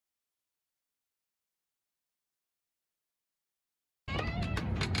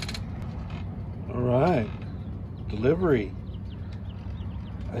right, delivery.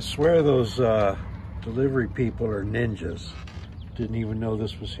 I swear those delivery people are ninjas. Didn't even know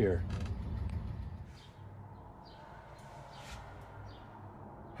this was here.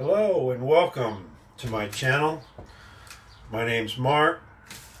 Hello and welcome to my channel. My name's Mark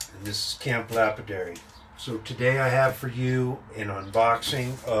and this is Camp Lapidary. So today I have for you an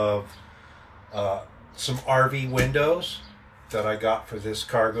unboxing of some RV windows that I got for this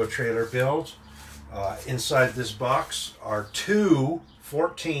cargo trailer build. Inside this box are two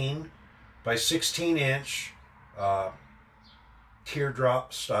 14 by 16 inch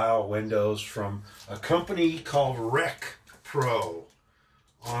teardrop style windows from a company called RecPro.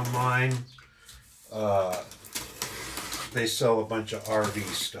 Online, they sell a bunch of RV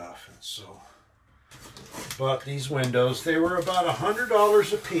stuff, and so bought these windows. They were about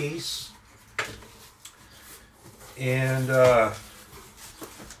 $100 a piece. And let's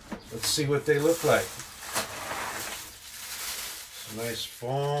see what they look like. Some nice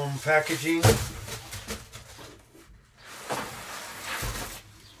foam packaging.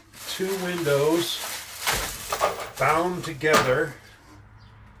 Two windows bound together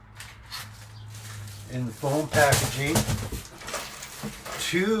in foam packaging.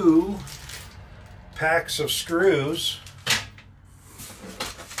 Two packs of screws.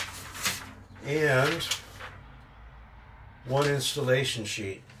 And one installation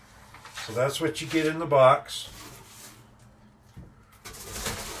sheet. So that's what you get in the box.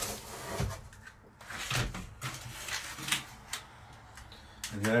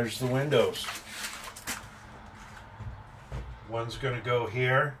 And there's the windows. One's going to go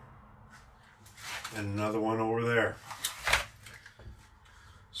here and another one over there.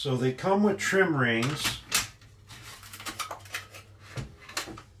 So they come with trim rings.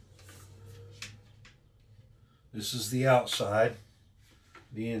 This is the outside,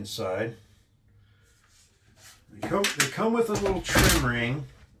 the inside. They come with a little trim ring.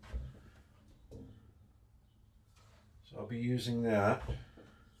 So I'll be using that.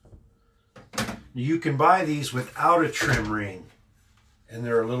 You can buy these without a trim ring, and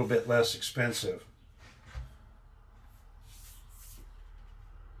they're a little bit less expensive.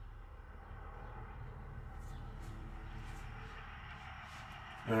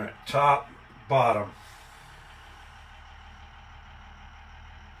 All right, top, bottom.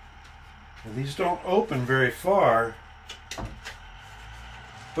 Now, these don't open very far,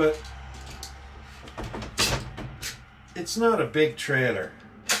 but it's not a big trailer.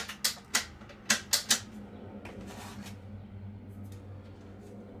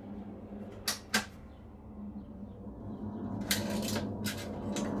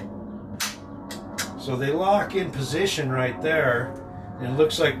 So they lock in position right there, and it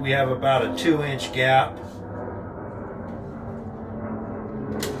looks like we have about a 2-inch gap.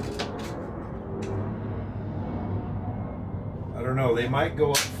 I don't know, they might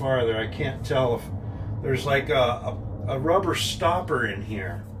go up farther. I can't tell if there's like a rubber stopper in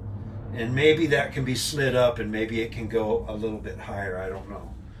here, and maybe that can be slid up and maybe it can go a little bit higher. I don't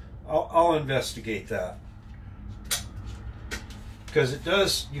know. I'll investigate that, because it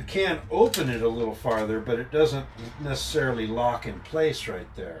does, you can open it a little farther, but it doesn't necessarily lock in place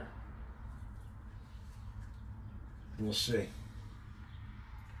right there. We'll see.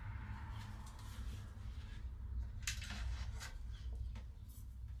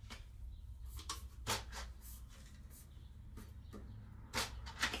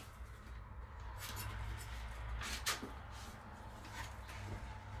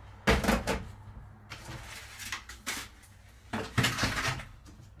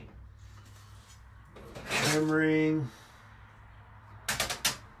 Trim ring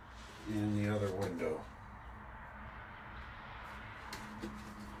and the other window.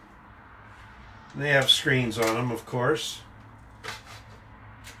 They have screens on them, of course.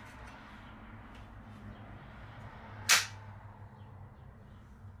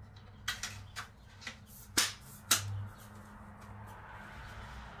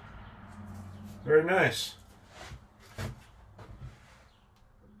 Very nice.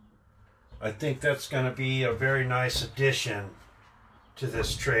 I think that's going to be a very nice addition to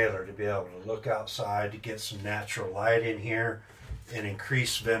this trailer, to be able to look outside, to get some natural light in here and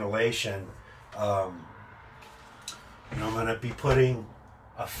increase ventilation. I'm going to be putting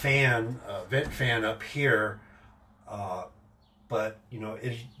a fan, a vent fan up here, but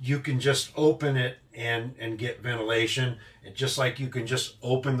you can just open it and get ventilation. And just like you can just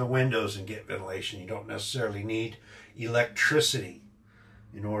open the windows and get ventilation, you don't necessarily need electricity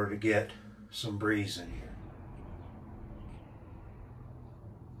in order to get some breeze in here.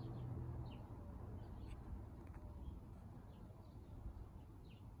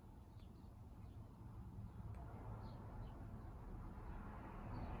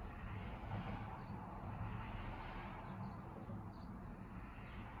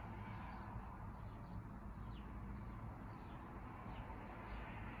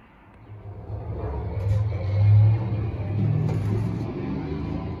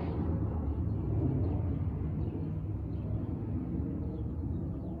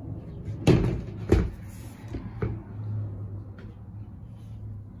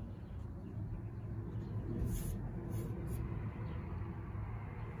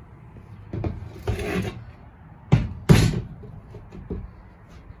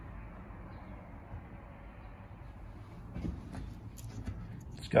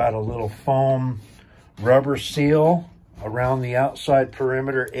 got a little foam rubber seal around the outside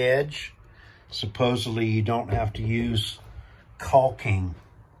perimeter edge. Supposedly you don't have to use caulking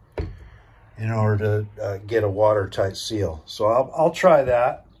in order to get a watertight seal. So I'll try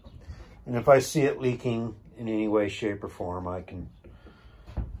that. And if I see it leaking in any way, shape, or form, I can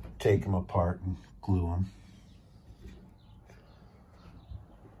take them apart and glue them.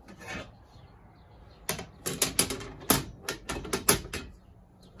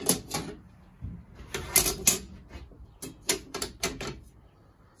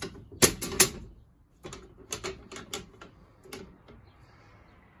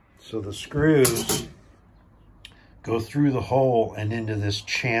 So the screws go through the hole and into this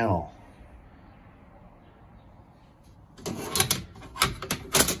channel.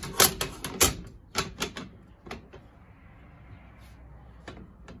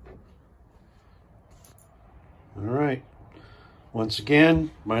 All right. Once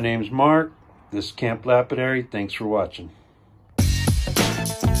again, my name's Mark. This is Camp Lapidary. Thanks for watching.